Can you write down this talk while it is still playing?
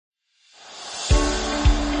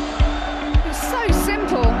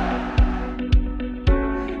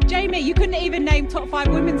couldn't even name top 5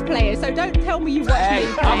 women's players, so don't tell me you watch me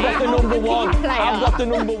play. I've got the number one. I've got the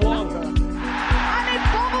number one. And it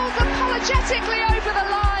bobbles apologetically over the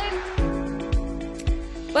line.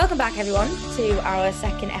 Welcome back, everyone, to our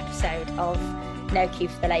second episode of No Queue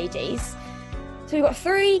for the Ladies. So we've got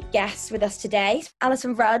 3 guests with us today.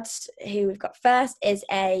 Alyson Rudd, who we've got first, is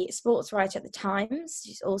a sports writer at the Times.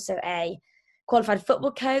 She's also a qualified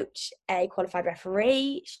football coach, a qualified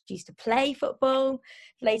referee. She used to play football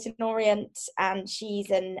for Leyton Orient, and she's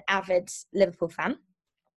an avid Liverpool fan.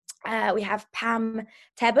 We have Pam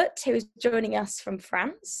Tebbutt, who is joining us from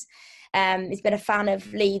France. He's been a fan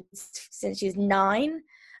of Leeds since she was 9. I'm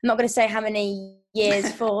not going to say how many years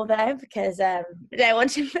for, though, because I don't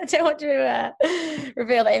want to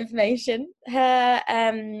reveal that information. Her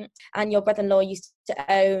and your brother-in-law used to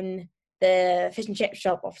own the fish and chip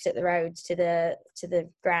shop opposite the road to the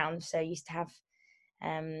ground, so used to have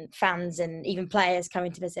fans and even players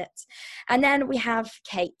coming to visit. And then we have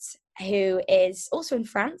Kate, who is also in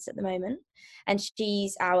France at the moment, and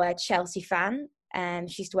she's our Chelsea fan.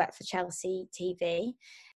 She used to work for Chelsea TV.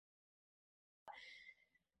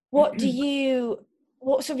 What's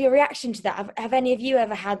sort of your reaction to that? Have any of you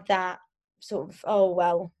ever had that sort of, oh,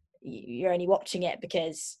 well, you're only watching it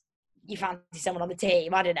because you fancy someone on the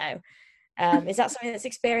team? I don't know. Is that something that's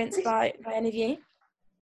experienced by any of you?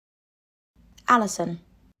 Alyson?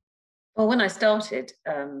 Well, when I started,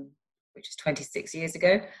 which is 26 years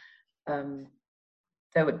ago, there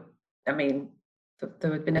had been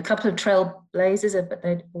a couple of trailblazers, but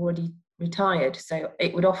they'd already retired, so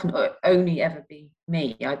it would often only ever be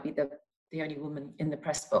me. I'd be the only woman in the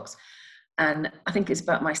press box, and I think it's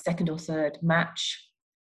about my second or third match,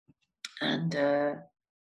 and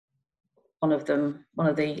one of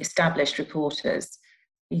the established reporters,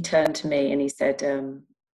 he turned to me and he said,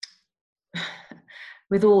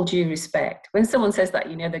 with all due respect, when someone says that,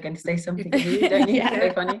 you know they're going to say something rude, don't you? It's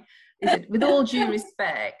so funny. He said, with all due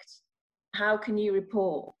respect, how can you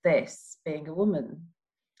report this being a woman?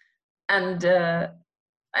 And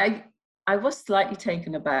I was slightly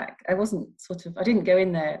taken aback. I didn't go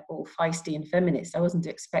in there all feisty and feminist. I wasn't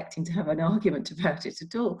expecting to have an argument about it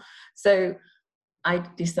at all. So I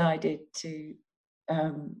decided to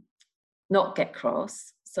not get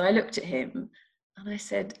cross. So I looked at him and I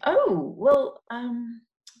said, oh, well,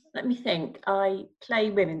 let me think. I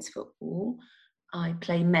play women's football. I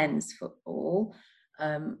play men's football.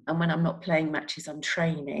 And when I'm not playing matches, I'm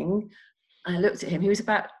training. I looked at him. He was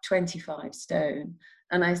about 25 stone.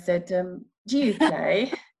 And I said, do you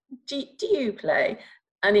play? Do you play?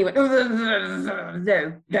 And he went,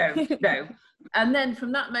 no. And then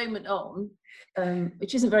from that moment on,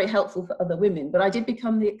 which isn't very helpful for other women, but I did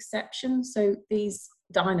become the exception. So these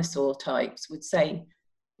dinosaur types would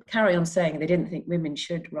carry on saying they didn't think women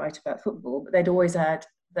should write about football, but they'd always add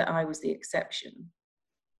that I was the exception.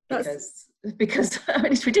 Because I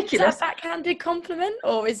mean, it's ridiculous. Is that a backhanded compliment,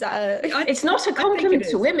 or is that it's not a compliment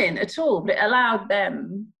to women at all, but it allowed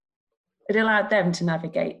them to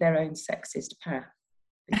navigate their own sexist path,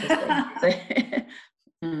 because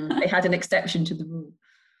they had an exception to the rule.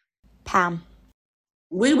 Pam?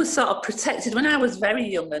 We were sort of protected when I was very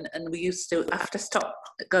young, and we used to, after stop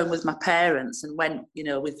going with my parents and went,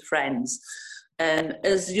 with friends.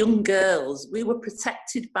 As young girls, we were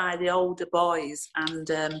protected by the older boys,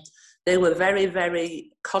 and they were very,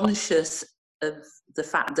 very conscious of the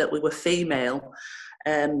fact that we were female,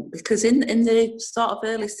 because in the sort of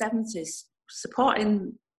early 70s,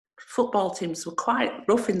 supporting football teams were quite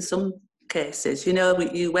rough in some cases.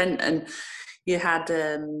 You went and you had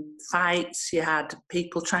fights, you had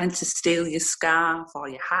people trying to steal your scarf or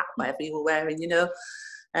your hat, whatever you were wearing,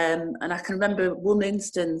 And I can remember one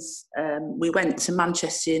instance, we went to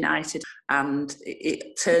Manchester United and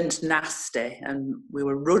it turned nasty and we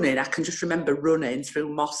were running. I can just remember running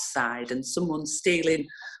through Moss Side and someone stealing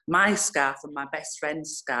my scarf and my best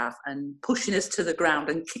friend's scarf and pushing us to the ground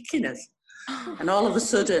and kicking us. And all of a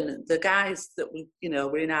sudden, the guys that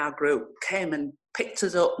were in our group came and picked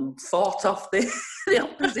us up and fought off the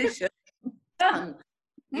opposition. And,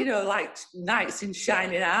 like knights in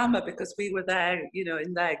shining armour, because we were there,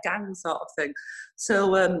 in their gang sort of thing.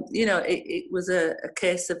 So, it was a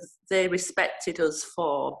case of they respected us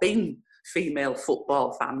for being female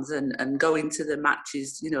football fans and going to the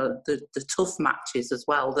matches, the tough matches as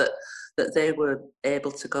well that they were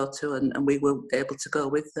able to go to and we were able to go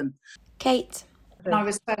with them. Kate? When I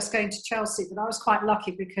was first going to Chelsea, but I was quite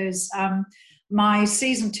lucky because my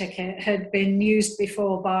season ticket had been used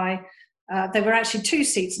before by there were actually 2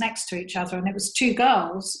 seats next to each other, and it was 2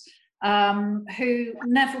 girls who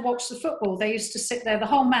never watched the football. They used to sit there the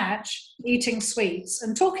whole match, eating sweets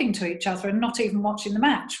and talking to each other and not even watching the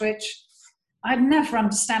match, which I'd never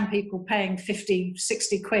understand people paying 50,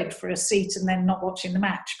 60 quid for a seat and then not watching the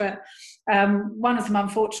match. But one of them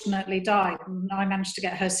unfortunately died, and I managed to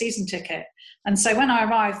get her season ticket. And so when I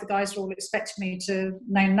arrived, the guys were all expecting me to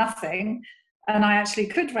know nothing. And I actually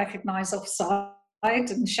could recognise offside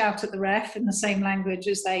and shout at the ref in the same language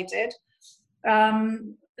as they did.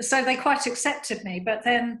 So they quite accepted me, but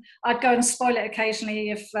then I'd go and spoil it occasionally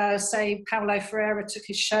if, say, Paulo Ferreira took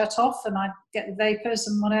his shirt off and I'd get the vapours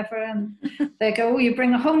and whatever, and they'd go, oh, you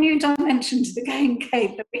bring a whole new dimension to the game,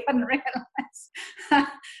 Kate, that we hadn't realised.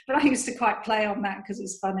 But I used to quite play on that because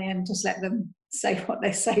it's funny and just let them say what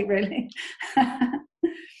they say, really.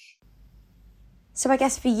 So I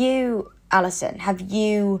guess for you, Alyson, have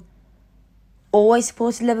you always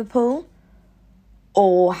supported Liverpool?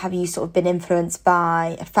 Or have you sort of been influenced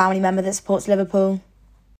by a family member that supports Liverpool?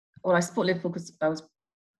 Well, I support Liverpool because I was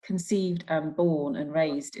conceived and born and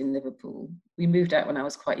raised in Liverpool. We moved out when I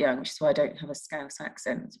was quite young, which is why I don't have a Scouse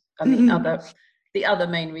accent. And the other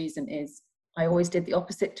main reason is I always did the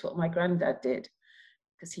opposite to what my granddad did,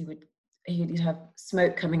 because he'd have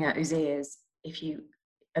smoke coming out his ears if you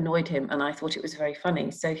annoyed him, and I thought it was very funny.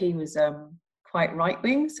 So he was quite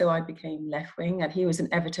right-wing, so I became left-wing, and he was an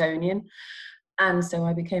Evertonian. And so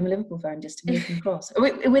I became a Liverpool fan just to move him across.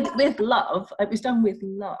 With love. It was done with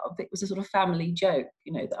love. It was a sort of family joke,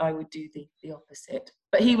 that I would do the opposite.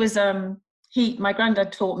 But he was, my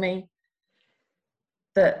granddad taught me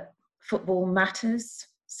that football matters.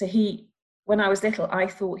 So when I was little, I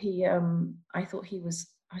thought he owned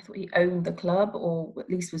the club, or at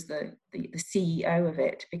least was the CEO of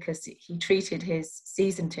it, because he treated his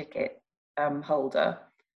season ticket holder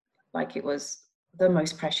like it was the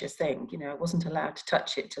most precious thing. I wasn't allowed to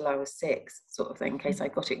touch it till I was 6, sort of thing, in case I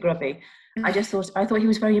got it grubby. I thought he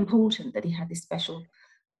was very important that he had this special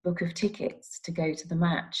book of tickets to go to the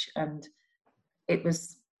match, and it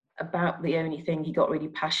was about the only thing he got really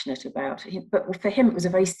passionate about. But for him, it was a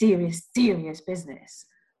very serious business.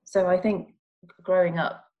 So I think growing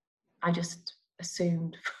up, I just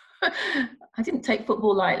assumed I didn't take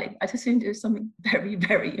football lightly. I just assumed it was something very,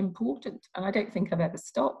 very important, and I don't think I've ever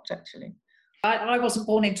stopped, actually. I wasn't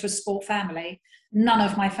born into a sport family. None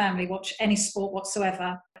of my family watched any sport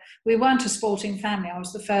whatsoever. We weren't a sporting family. I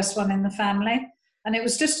was the first one in the family. And it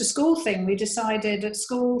was just a school thing. We decided at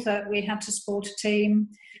school that we had to support a team.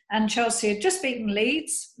 And Chelsea had just beaten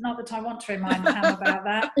Leeds. Not that I want to remind Pam about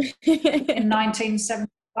that. In 1971.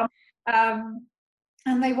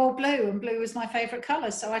 And they wore blue, and blue was my favourite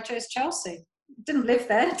colour. So I chose Chelsea. Didn't live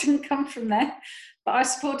there, didn't come from there. But I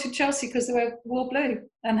supported Chelsea because they wore blue,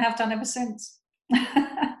 and have done ever since.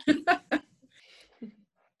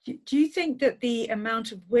 Do you think that the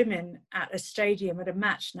amount of women at a stadium at a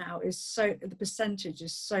match now the percentage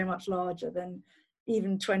is so much larger than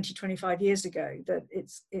even 20, 25 years ago, that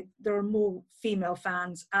there are more female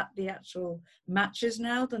fans at the actual matches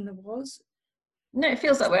now than there was? No, it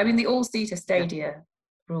feels that way. I mean, the all-seater stadia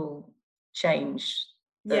rule changed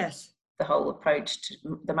the whole approach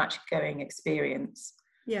to the match-going experience.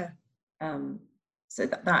 Yeah. So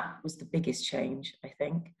that was the biggest change, I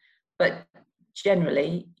think. But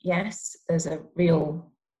generally, yes, there's a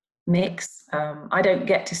real mix. I don't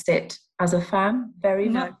get to sit as a fan very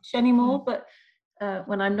much anymore, but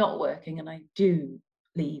when I'm not working and I do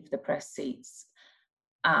leave the press seats,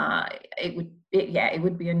 it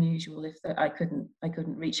would be unusual if I couldn't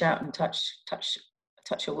reach out and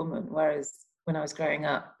touch a woman. Whereas when I was growing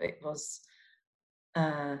up, it was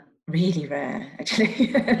really rare,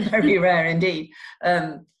 actually. Very rare indeed.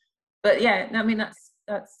 But yeah, I mean,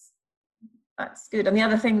 that's good. And the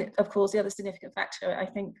other thing, of course, the other significant factor, I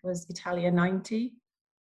think, was Italia 90,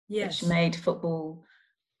 which made football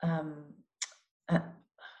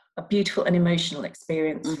a beautiful and emotional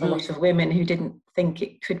experience for a lot of women who didn't think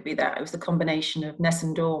it could be that. It was the combination of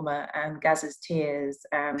Nessun Dorma and Gazza's tears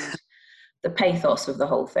and the pathos of the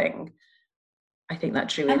whole thing. I think that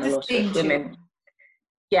drew in a lot of women.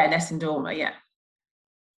 Yeah, Nessun Dorma, yeah.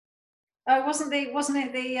 Oh, wasn't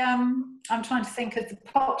it the I'm trying to think of the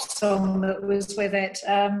pop song that was with it.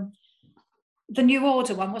 The New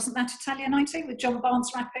Order one, wasn't that Italia 90 with John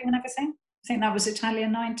Barnes rapping and everything? I think that was Italia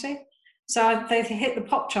 90. So they hit the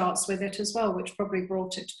pop charts with it as well, which probably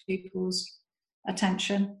brought it to people's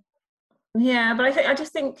attention. Yeah, but I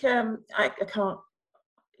just think I can't.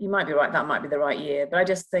 You might be right. That might be the right year, but I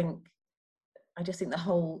just think the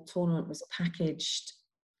whole tournament was packaged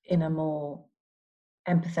in a more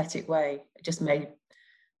empathetic way. It just made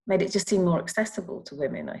it just seem more accessible to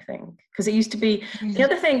women, I think, because it used to be. The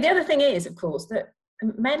other thing is, of course, that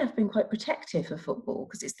men have been quite protective of football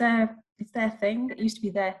because it's their thing. It used to be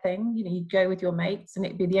their thing. You'd go with your mates, and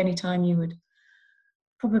it'd be the only time you would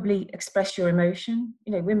probably express your emotion.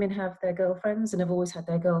 You know, women have their girlfriends and have always had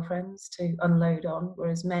their girlfriends to unload on,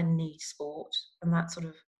 whereas men need sport, and that sort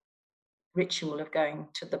of ritual of going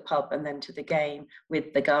to the pub and then to the game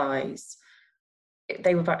with the guys.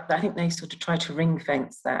 I think they sort of tried to ring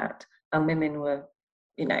fence that, and women were,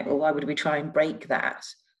 you know, well, why would we try and break that?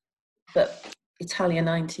 But Italia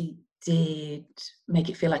 90 did make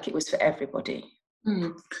it feel like it was for everybody.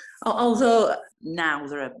 Although now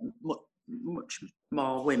there are much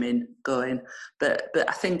more women going, but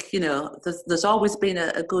I think, you know, there's always been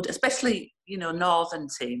a good, especially, you know, northern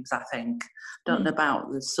teams. I think, don't know about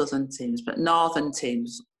the southern teams, but northern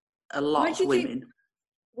teams, a lot of women.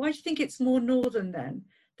 Why do you think it's more northern then?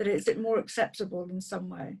 That is it more acceptable in some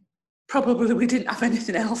way? Probably we didn't have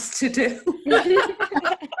anything else to do.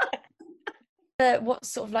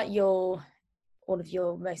 What's sort of like one of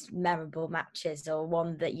your most memorable matches, or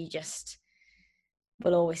one that you just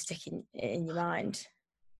will always stick in your mind?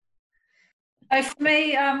 For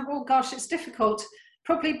me, oh gosh, it's difficult.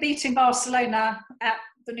 Probably beating Barcelona at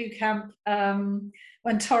the Nou Camp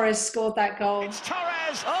when Torres scored that goal. It's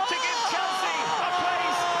Torres to give Chelsea a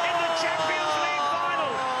place in the Champions League final.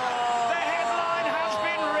 The headline has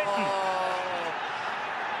been written.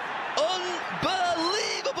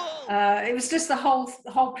 Unbelievable! It was just the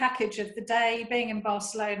whole package of the day, being in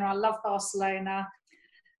Barcelona. I love Barcelona.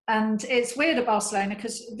 And it's weird at Barcelona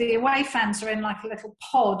because the away fans are in like a little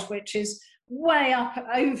pod, which is way up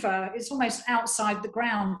over, it's almost outside the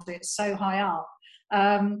ground, it's so high up.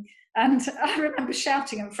 And I remember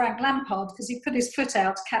shouting at Frank Lampard because he put his foot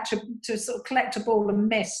out to sort of collect a ball and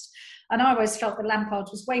missed. And I always felt that Lampard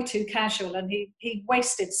was way too casual, and he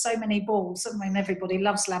wasted so many balls. I mean, everybody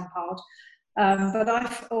loves Lampard. But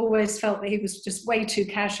I've always felt that he was just way too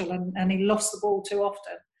casual, and he lost the ball too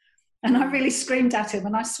often. And I really screamed at him,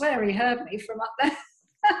 and I swear he heard me from up there.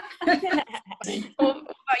 What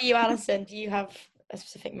about you, Alyson? Do you have a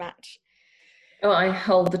specific match? Oh, I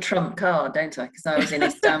hold the trump card, don't I? Because I was in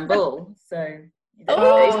Istanbul, so.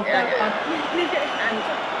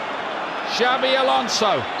 Xabi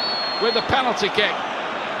Alonso with the penalty kick.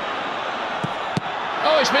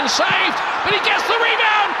 Oh, it's been saved, but he gets the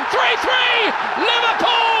rebound. 3-3.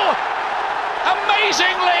 Liverpool,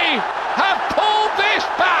 amazingly, have pulled this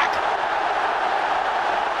back.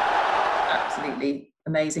 Absolutely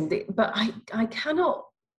amazing. But I cannot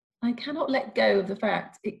let go of the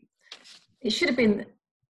fact it should have been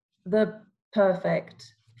the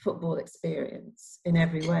perfect football experience in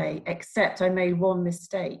every way, except I made one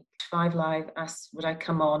mistake. 5 Live asked would I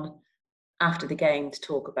come on after the game to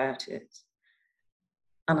talk about it,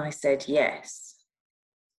 and I said yes,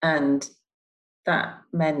 and that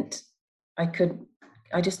meant I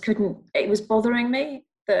just couldn't. It was bothering me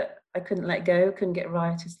that I couldn't let go, couldn't get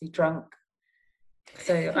riotously drunk.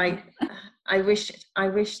 So I wished I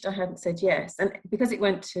hadn't said yes, and because it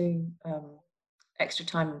went to extra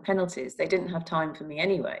time and penalties, they didn't have time for me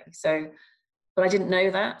anyway. So, but I didn't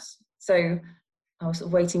know that. So I was sort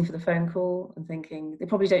of waiting for the phone call and thinking they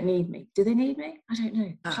probably don't need me. Do they need me? I don't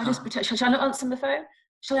know. Shall I just pretend? Shall I not answer the phone?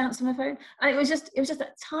 Shall I answer my phone? And it was just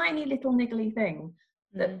that tiny little niggly thing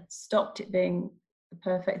that stopped it being the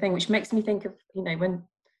perfect thing, which makes me think of, you know, when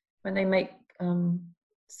they make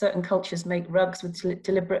certain cultures make rugs with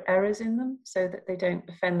deliberate errors in them so that they don't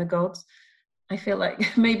offend the gods. I feel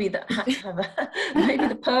like maybe that had to have maybe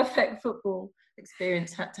the perfect football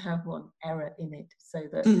experience had to have one error in it so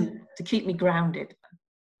that to keep me grounded.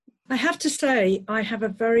 I have to say, I have a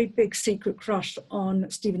very big secret crush on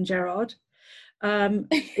Steven Gerrard.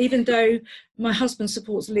 Even though my husband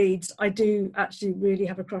supports Leeds, I do actually really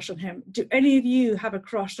have a crush on him. Do any of you have a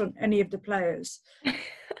crush on any of the players?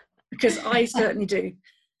 Because I certainly do.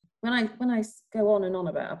 When I go on and on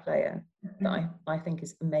about a player that I think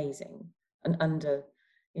is amazing and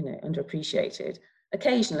underappreciated,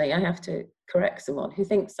 occasionally I have to correct someone who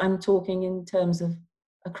thinks I'm talking in terms of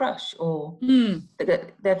a crush or their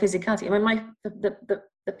physicality. I mean,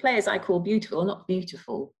 the players I call beautiful are not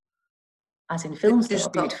beautiful as in films that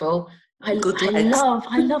are beautiful. I love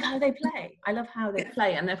how they play. I love how they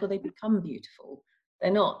play, and therefore they become beautiful.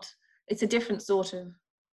 They're not. It's a different sort of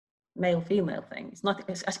male-female thing. It's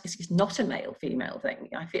not a male-female thing.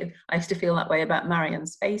 I used to feel that way about Marianne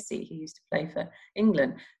Spacey, who used to play for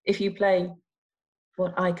England. If you play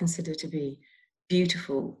what I consider to be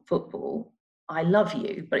beautiful football, I love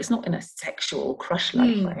you, but it's not in a sexual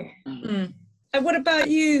crush-like way. And what about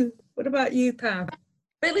you? What about you, Pam?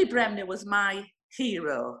 Billy Bremner was my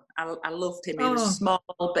hero. I loved him. He was small,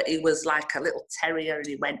 but he was like a little terrier, and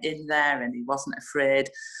he went in there and he wasn't afraid.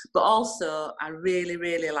 But also, I really,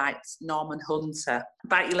 really liked Norman Hunter,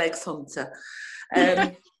 Bite Your Legs Hunter.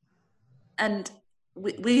 And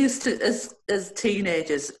we used to, as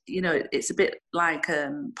teenagers, you know, it's a bit like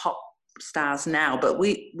pop stars now, but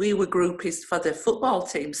we were groupies for the football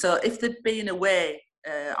team. So if they'd been away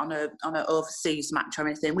on an overseas match or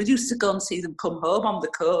anything, we used to go and see them come home on the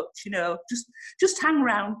coach, you know, just hang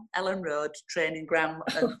around Ellen Road training ground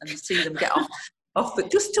and see them get off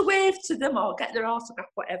just to wave to them or get their autograph,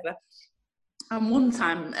 whatever. And one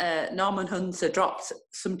time, Norman Hunter dropped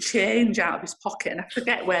some change out of his pocket, and I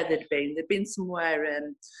forget where they'd been. They'd been somewhere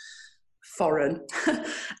foreign.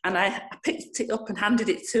 And I picked it up and handed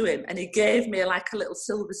it to him, and he gave me like a little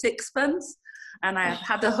silver sixpence. And I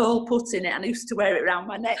had a hole put in it, and I used to wear it around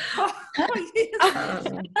my neck for years.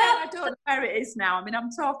 I don't know where it is now. I mean, I'm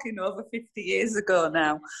talking over 50 years ago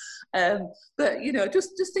now. But, you know,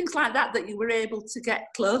 just things like that you were able to get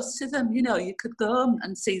close to them. You know, you could go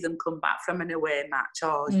and see them come back from an away match,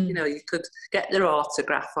 or, you know, you could get their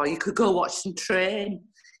autograph, or you could go watch them train.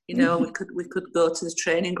 You know, we could go to the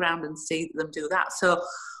training ground and see them do that. So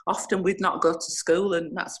often we'd not go to school,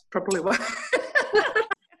 and that's probably why...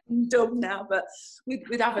 dumb now, but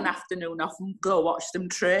we'd have an afternoon off and go watch them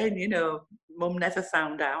train. You know, Mum never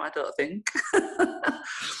found out, I don't think.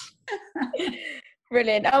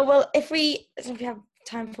 Brilliant. Oh well, if we have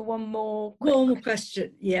time for one more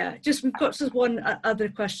question, yeah. We've got just one other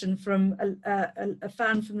question from a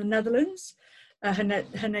fan from the Netherlands.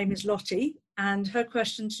 Her name is Lottie, and her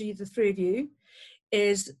question to the three of you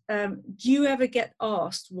is: do you ever get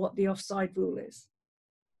asked what the offside rule is?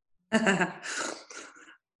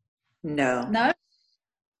 No.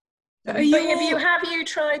 But have you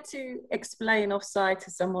tried to explain offside to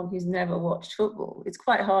someone who's never watched football? It's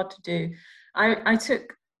quite hard to do. I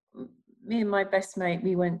took, me and my best mate,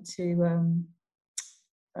 we went to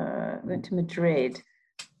Madrid.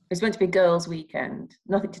 It was meant to be girls' weekend,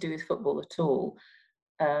 nothing to do with football at all.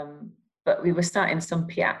 But we were sat in some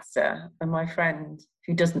piazza, and my friend,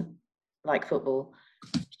 who doesn't like football,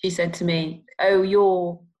 she said to me,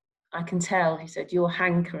 I can tell, he said, you're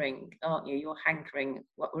hankering, aren't you? You're hankering.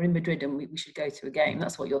 We're in Madrid and we should go to a game.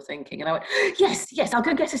 That's what you're thinking. And I went, yes, I'll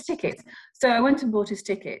go get us tickets. So I went and bought us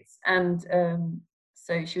tickets. And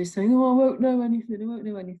so she was saying, I won't know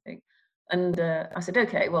anything. And I said,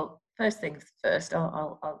 okay, well, first things first,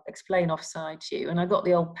 I'll explain offside to you. And I got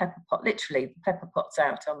the old pepper pot, literally, the pepper pot's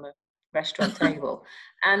out on the restaurant table.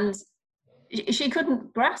 And she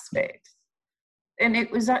couldn't grasp it. And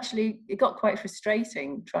it got quite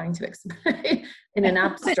frustrating trying to explain in an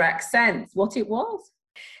abstract sense what it was.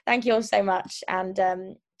 Thank you all so much. And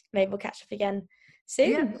maybe we'll catch up again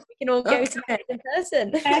soon. Yeah. We can all go to it in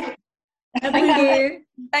person. Thank you.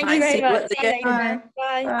 Thank you very much. Bye.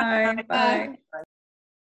 Bye. Bye.